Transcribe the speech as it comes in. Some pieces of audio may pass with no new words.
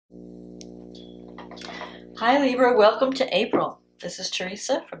Hi Libra, welcome to April. This is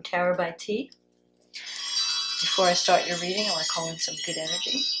Teresa from Tarot by T. Before I start your reading, I want to call in some good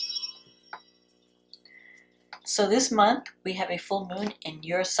energy. So this month we have a full moon in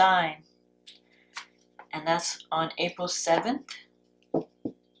your sign, and that's on April 7th.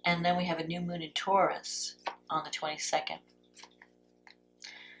 And then we have a new moon in Taurus on the 22nd.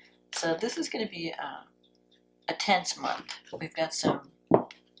 So this is going to be a tense month. We've got some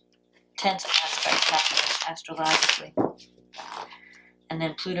tense aspects happening astrologically. And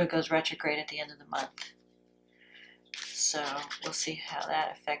then Pluto goes retrograde at the end of the month. So we'll see how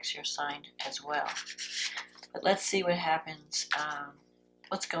that affects your sign as well. But let's see what happens,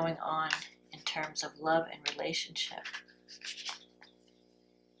 what's going on in terms of love and relationship.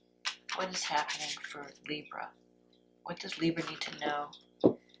 What is happening for Libra? What does Libra need to know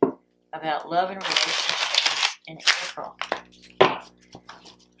about love and relationships in April?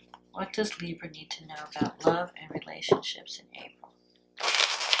 What does Libra need to know about love and relationships in April?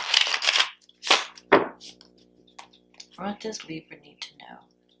 What does Libra need to know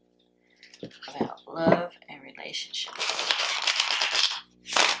about love and relationships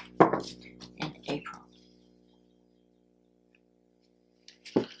in April?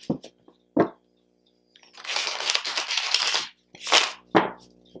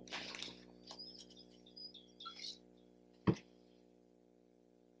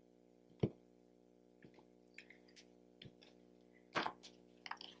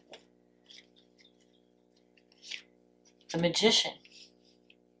 The Magician,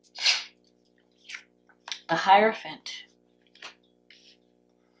 the Hierophant,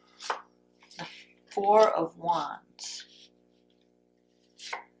 the Four of Wands,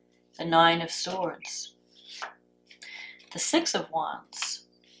 the Nine of Swords, the Six of Wands,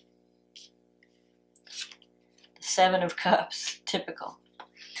 the Seven of Cups, typical,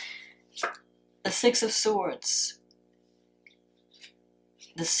 the Six of Swords,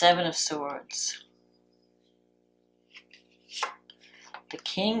 the Seven of Swords, the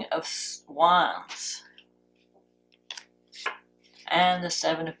King of Wands, and the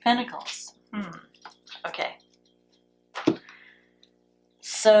Seven of Pentacles. Okay.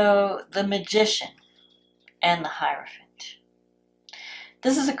 So, the Magician and the Hierophant.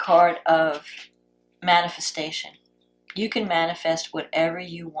 This is a card of manifestation. You can manifest whatever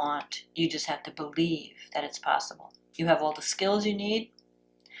you want. You just have to believe that it's possible. You have all the skills you need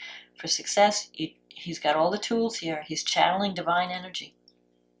for success. He's got all the tools here. He's channeling divine energy.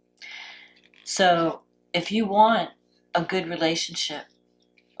 So if you want a good relationship,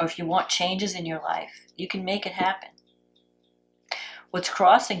 or if you want changes in your life, you can make it happen. What's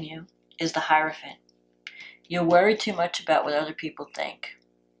crossing you is the Hierophant. You're worried too much about what other people think.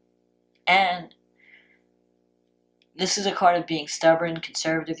 And this is a card of being stubborn,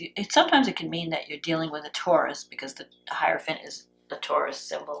 conservative. Sometimes it can mean that you're dealing with a Taurus, because the Hierophant is the Taurus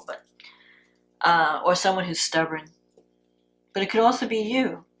symbol, but or someone who's stubborn. But it could also be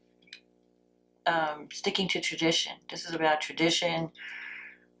you. Sticking to tradition. This is about tradition.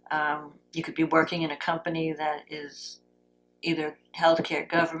 You could be working in a company that is either healthcare,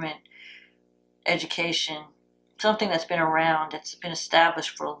 government, education, something that's been around, that's been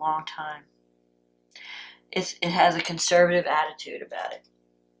established for a long time. It has a conservative attitude about it.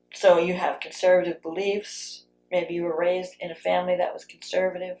 So you have conservative beliefs. Maybe you were raised in a family that was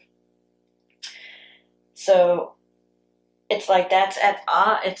conservative. So it's like that's at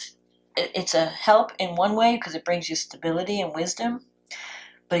it's a help in one way because it brings you stability and wisdom,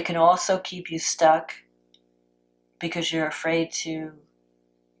 but it can also keep you stuck because you're afraid to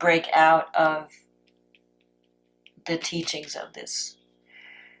break out of the teachings of this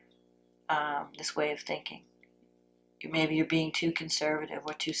this way of thinking. Maybe you're being too conservative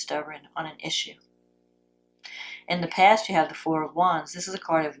or too stubborn on an issue. In the past, you have the Four of Wands. This is a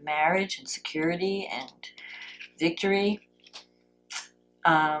card of marriage and security and victory.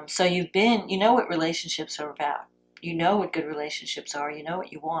 So you know what relationships are about. You know what good relationships are. You know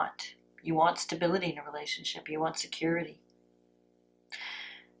what you want. You want stability in a relationship. You want security.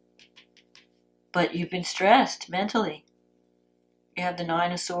 But you've been stressed mentally. You have the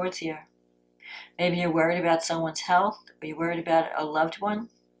Nine of Swords here. Maybe you're worried about someone's health, or you're worried about a loved one,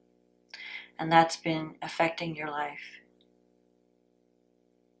 and that's been affecting your life.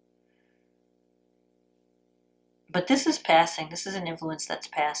 But this is passing. This is an influence that's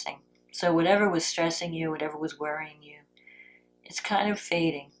passing. So whatever was stressing you, whatever was worrying you, it's kind of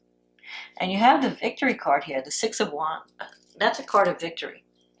fading. And you have the victory card here, the Six of Wands. That's a card of victory.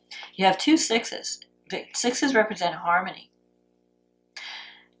 You have two sixes. Sixes represent harmony.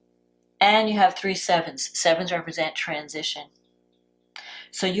 And you have three sevens. Sevens represent transition.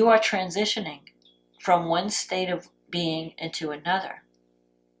 So you are transitioning from one state of being into another.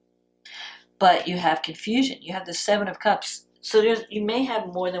 But you have confusion. You have the Seven of Cups. So you may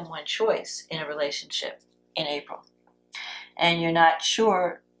have more than one choice in a relationship in April. And you're not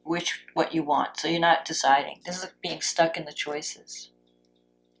sure what you want. So you're not deciding. This is being stuck in the choices.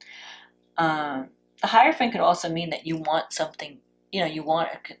 The Hierophant could also mean that you want something, you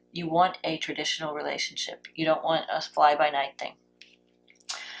want a traditional relationship. You don't want a fly-by-night thing.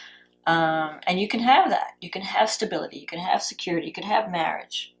 And you can have that. You can have stability. You can have security. You can have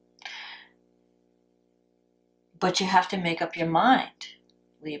marriage. But you have to make up your mind,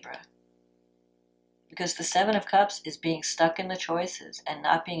 Libra. Because the Seven of Cups is being stuck in the choices and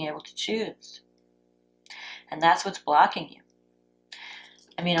not being able to choose. And that's what's blocking you.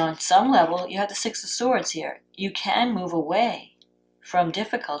 I mean, on some level, you have the Six of Swords here. You can move away from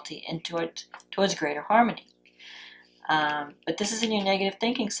difficulty and towards greater harmony. But this is in your negative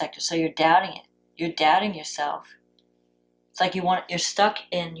thinking sector, so you're doubting it. You're doubting yourself. It's like you want to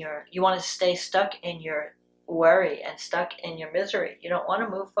stay stuck in your worry and stuck in your misery. You don't want to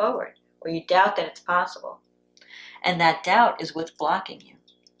move forward, or you doubt that it's possible. And that doubt is what's blocking you.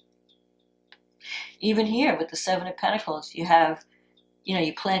 Even here with the Seven of Pentacles, you have,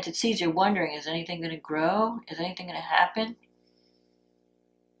 you planted seeds. You're wondering, is anything going to grow? Is anything going to happen?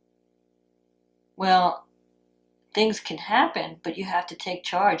 Well, things can happen, but you have to take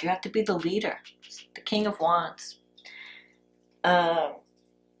charge. You have to be the leader. The King of Wands.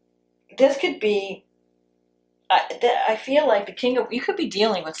 This could be, I feel like you could be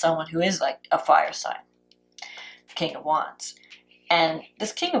dealing with someone who is like a fire sign. The King of Wands. And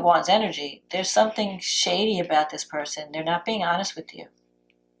this King of Wands energy, there's something shady about this person. They're not being honest with you.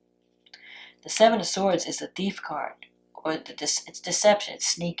 The Seven of Swords is the Thief card. Or it's deception. It's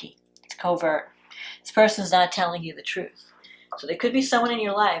sneaky. It's covert. This person's not telling you the truth. So there could be someone in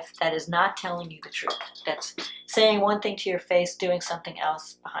your life that is not telling you the truth. That's saying one thing to your face, doing something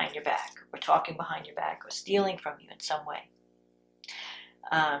else behind your back, or talking behind your back, or stealing from you in some way.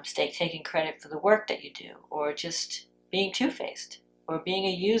 Taking credit for the work that you do, or just being two-faced, or being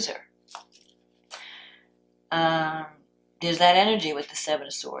a user. There's that energy with the Seven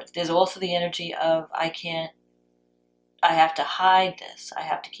of Swords. There's also the energy of, I have to hide this. I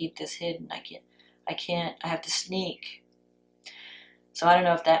have to keep this hidden. I have to sneak. So I don't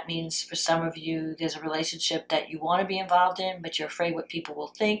know if that means for some of you, there's a relationship that you want to be involved in, but you're afraid what people will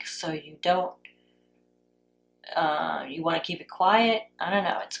think, so you don't. You want to keep it quiet. I don't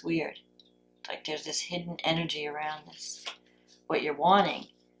know. It's weird. It's like there's this hidden energy around this. What you're wanting,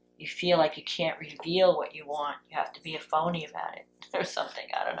 you feel like you can't reveal what you want. You have to be a phony about it or something.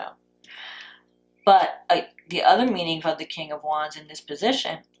 I don't know. But the other meaning of the King of Wands in this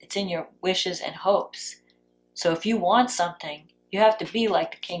position, it's in your wishes and hopes. So if you want something, you have to be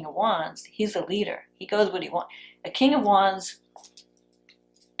like the King of Wands. He's the leader. He goes what he wants. A King of Wands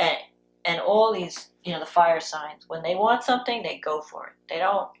and all these, the fire signs, when they want something, they go for it. They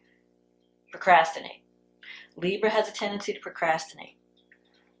don't procrastinate. Libra has a tendency to procrastinate.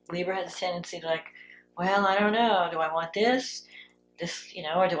 Libra has a tendency to well, I don't know. Do I want this,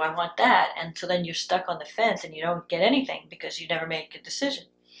 or do I want that? And so then you're stuck on the fence and you don't get anything because you never make a decision.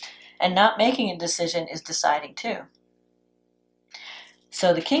 And not making a decision is deciding too.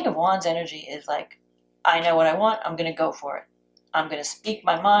 So the King of Wands energy is like, I know what I want, I'm going to go for it. I'm going to speak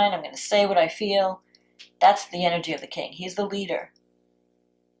my mind, I'm going to say what I feel. That's the energy of the King. He's the leader.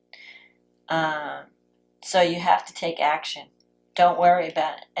 So you have to take action. Don't worry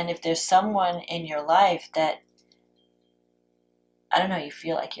about it. And if there's someone in your life that, I don't know, you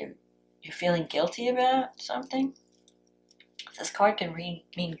feel like you're feeling guilty about something, this card can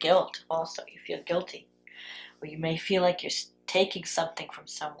mean guilt also. You feel guilty. Or you may feel like you're taking something from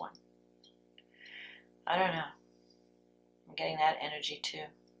someone. I don't know. I'm getting that energy too.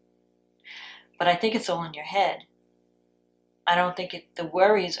 But I think it's all in your head. I don't think the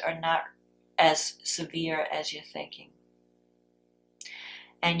worries are not as severe as you're thinking.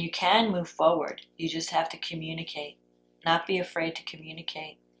 And you can move forward. You just have to communicate. Not be afraid to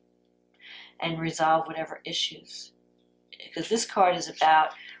communicate and resolve whatever issues. Because this card is about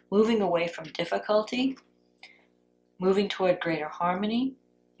moving away from difficulty, moving toward greater harmony,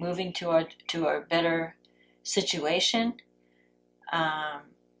 moving to a better situation.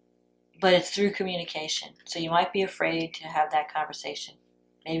 But it's through communication. So you might be afraid to have that conversation.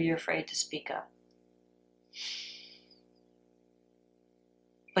 Maybe you're afraid to speak up.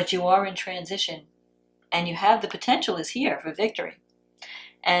 But you are in transition, and you have the potential is here for victory.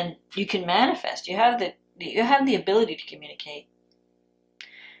 And you can manifest. You have the ability to communicate.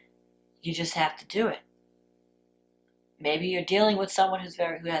 You just have to do it. Maybe you're dealing with someone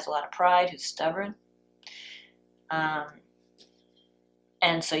who has a lot of pride, who's stubborn.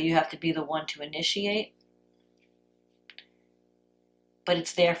 And so you have to be the one to initiate, but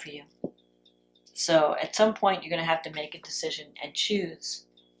it's there for you. So at some point, you're going to have to make a decision and choose,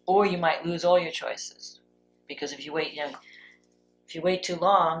 or you might lose all your choices. Because if you wait, if you wait too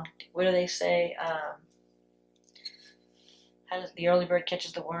long, what do they say? How does the early bird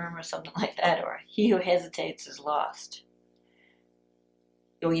catches the worm, or something like that? Or he who hesitates is lost.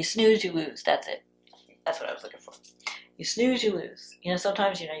 Or you snooze, you lose. That's it. That's what I was looking for. You snooze, you lose.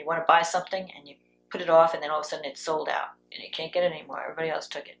 Sometimes, you want to buy something and you put it off and then all of a sudden it's sold out and you can't get it anymore. Everybody else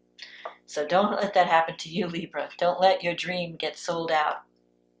took it. So don't let that happen to you, Libra. Don't let your dream get sold out.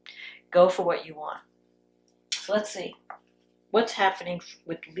 Go for what you want. So let's see. What's happening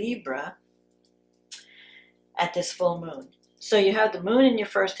with Libra at this full moon? So you have the moon in your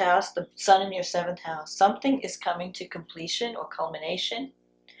first house, the sun in your seventh house. Something is coming to completion or culmination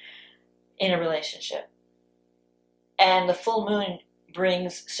in a relationship. And the full moon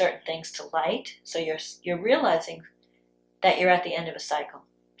brings certain things to light. So you're realizing that you're at the end of a cycle.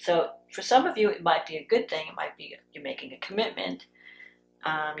 So for some of you, it might be a good thing. It might be you're making a commitment.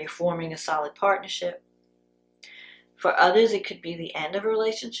 You're forming a solid partnership. For others, it could be the end of a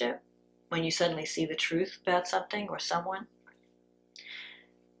relationship when you suddenly see the truth about something or someone.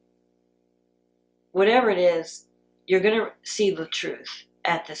 Whatever it is, you're going to see the truth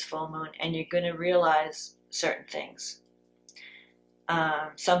at this full moon, and you're going to realize certain things.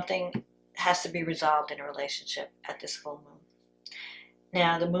 Something has to be resolved in a relationship at this full moon.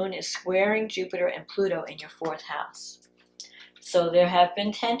 Now, the moon is squaring Jupiter and Pluto in your fourth house. So there have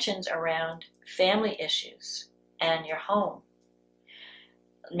been tensions around family issues and your home.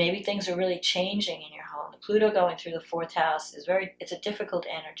 Maybe things are really changing in your home. The Pluto going through the fourth house is it's a difficult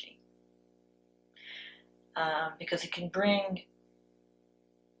energy. Because it can bring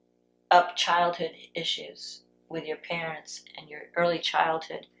up childhood issues with your parents and your early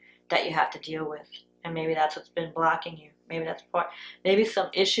childhood that you have to deal with. And maybe that's what's been blocking you. Maybe some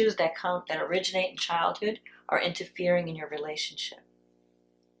issues that originate in childhood are interfering in your relationship.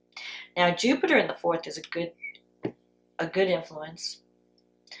 Now, Jupiter in the fourth is a good influence.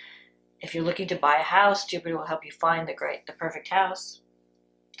 If you're looking to buy a house, Jupiter will help you find the perfect house.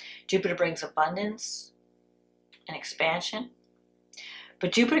 Jupiter brings abundance and expansion.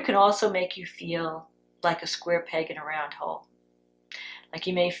 But Jupiter can also make you feel like a square peg in a round hole. Like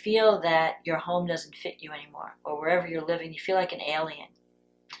you may feel that your home doesn't fit you anymore, or wherever you're living, you feel like an alien.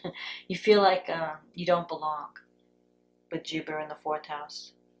 You feel like you don't belong with Jupiter in the fourth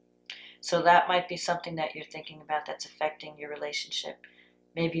house. So that might be something that you're thinking about that's affecting your relationship.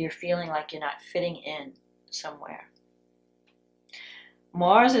 Maybe you're feeling like you're not fitting in somewhere.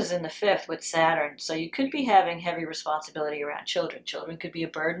 Mars is in the fifth with Saturn, so you could be having heavy responsibility around children. Children could be a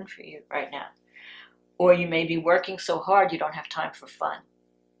burden for you right now. Or you may be working so hard you don't have time for fun.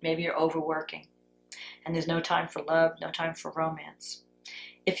 Maybe you're overworking and there's no time for love, no time for romance.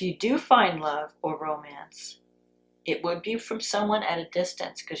 If you do find love or romance, it would be from someone at a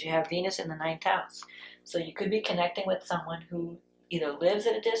distance because you have Venus in the ninth house. So you could be connecting with someone who either lives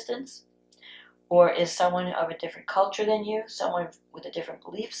at a distance or is someone of a different culture than you, someone with a different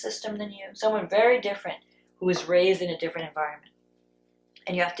belief system than you, someone very different who was raised in a different environment.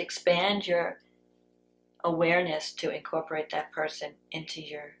 And you have to expand your awareness to incorporate that person into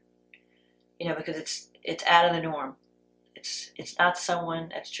your, because it's out of the norm. It's not someone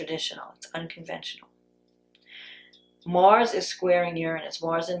that's traditional. It's unconventional. Mars is squaring Uranus.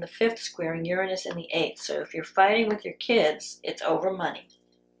 Mars in the fifth squaring Uranus in the eighth. So if you're fighting with your kids, it's over money.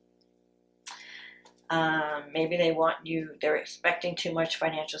 Maybe they're expecting too much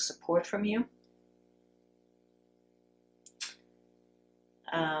financial support from you.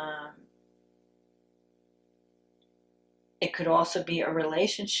 It could also be a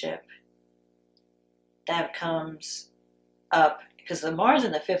relationship that comes up, because the Mars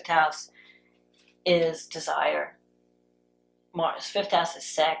in the fifth house is desire. Mars, fifth house is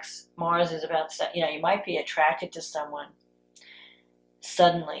sex. Mars is about sex. You might be attracted to someone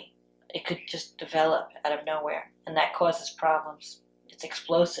suddenly. It could just develop out of nowhere, and that causes problems. It's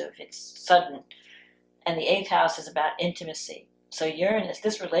explosive. It's sudden. And the eighth house is about intimacy. So Uranus,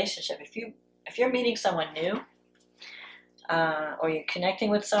 this relationship, if you're meeting someone new, or you're connecting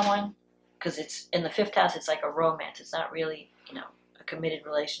with someone, because it's in the fifth house, it's like a romance. It's not really, a committed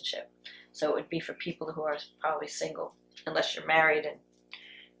relationship. So it would be for people who are probably single, unless you're married and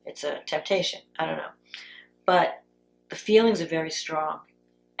it's a temptation. I don't know. But the feelings are very strong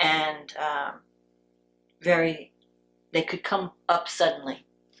and they could come up suddenly.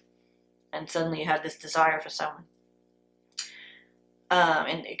 And suddenly you have this desire for someone.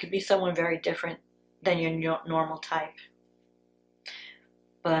 And it could be someone very different than your normal type.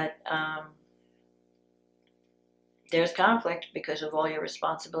 But there's conflict because of all your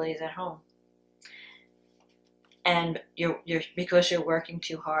responsibilities at home. And because you're working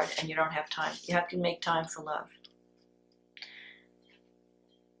too hard and you don't have time. You have to make time for love.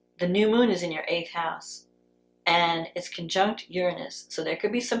 The new moon is in your 8th house, and it's conjunct Uranus. So there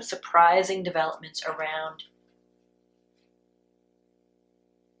could be some surprising developments around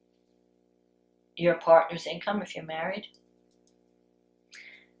your partner's income if you're married,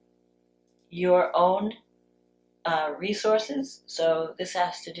 your own resources. So this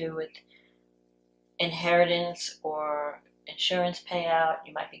has to do with inheritance or insurance payout.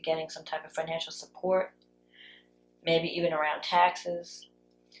 You might be getting some type of financial support, maybe even around taxes.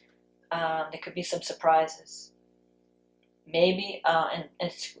 There could be some surprises. Maybe, and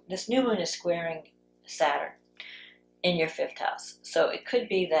this new moon is squaring Saturn in your 5th house. So it could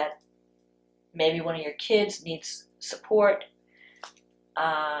be that maybe one of your kids needs support,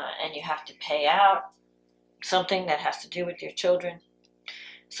 and you have to pay out something that has to do with your children.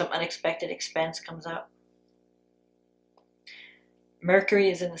 Some unexpected expense comes up. Mercury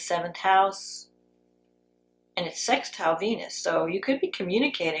is in the 7th house, and it's sextile Venus. So you could be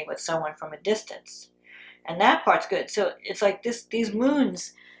communicating with someone from a distance, and that part's good. So it's like these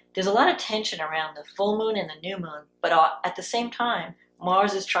moons, there's a lot of tension around the full moon and the new moon, but at the same time,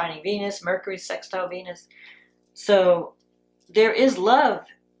 Mars is trining Venus, Mercury is sextile Venus. So there is love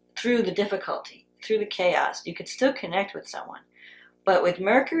through the difficulty, through the chaos. You could still connect with someone. But with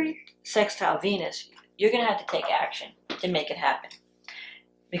Mercury sextile Venus, you're going to have to take action to make it happen.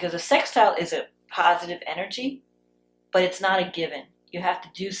 Because a sextile is a positive energy, but it's not a given. You have to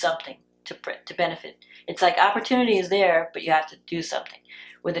do something to benefit. It's like opportunity is there, but you have to do something.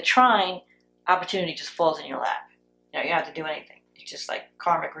 With a trine, opportunity just falls in your lap. You don't have to do anything. It's just like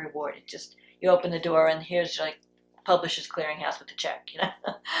karmic reward. It just, you open the door and here's like Publishers Clearinghouse with the check,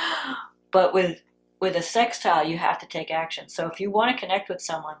 But with a sextile, you have to take action. So if you want to connect with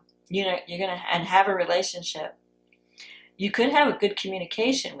someone, you're going to, and have a relationship, you could have a good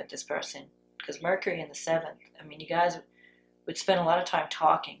communication with this person, because Mercury in the 7th, I mean, you guys would spend a lot of time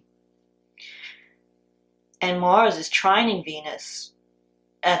talking. And Mars is trining Venus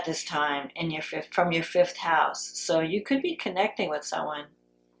at this time in from your 5th house. So you could be connecting with someone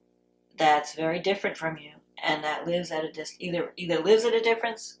that's very different from you, and that lives at a either lives at a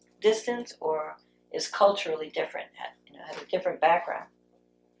different distance or is culturally different, has a different background.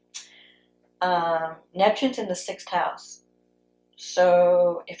 Neptune's in the 6th house.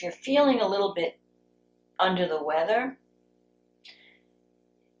 So if you're feeling a little bit under the weather,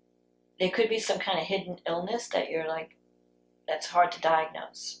 there could be some kind of hidden illness that you're like, that's hard to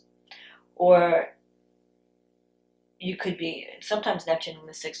diagnose. Or you could be, sometimes Neptune in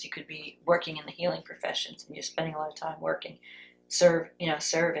the 6th, you could be working in the healing professions and you're spending a lot of time working,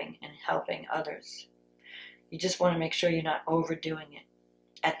 serving and helping others. You just want to make sure you're not overdoing it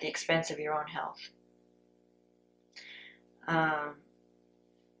at the expense of your own health.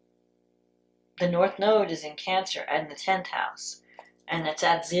 The North Node is in Cancer and the 10th house, and it's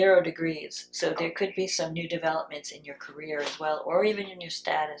at 0 degrees. So there could be some new developments in your career as well, or even in your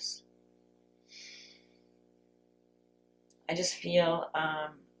status. I just feel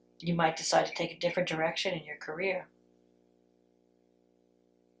you might decide to take a different direction in your career.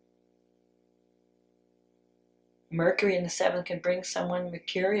 Mercury in the 7th can bring someone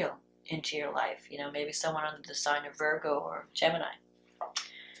mercurial into your life. Maybe someone under the sign of Virgo or Gemini.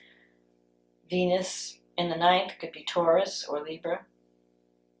 Venus in the 9th could be Taurus or Libra.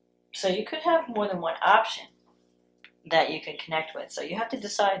 So you could have more than one option that you can connect with. So you have to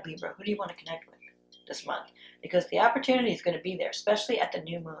decide, Libra, who do you want to connect with this month? Because the opportunity is going to be there, especially at the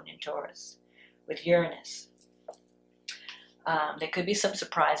new moon in Taurus with Uranus. There could be some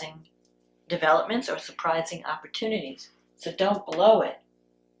surprising developments or surprising opportunities. So don't blow it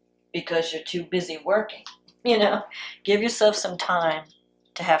because you're too busy working. Give yourself some time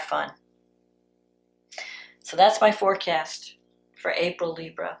to have fun. So that's my forecast for April,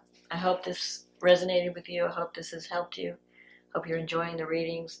 Libra. I hope this resonated with you. I hope this has helped you. Hope you're enjoying the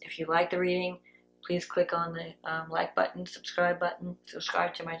readings. If you like the reading, please click on the like button, subscribe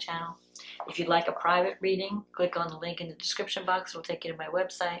to my channel. If you'd like a private reading, click on the link in the description box. It'll take you to my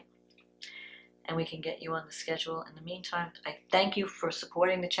website, and we can get you on the schedule. In the meantime, I thank you for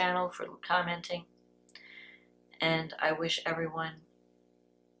supporting the channel, for commenting, and I wish everyone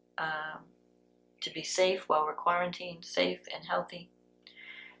to be safe while we're quarantined, safe and healthy.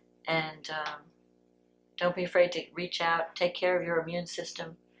 And don't be afraid to reach out, take care of your immune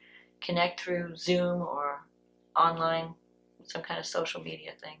system, connect through Zoom or online, some kind of social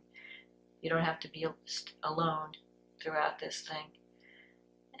media thing. You don't have to be alone throughout this thing.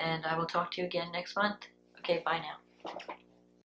 And I will talk to you again next month. Okay, bye now.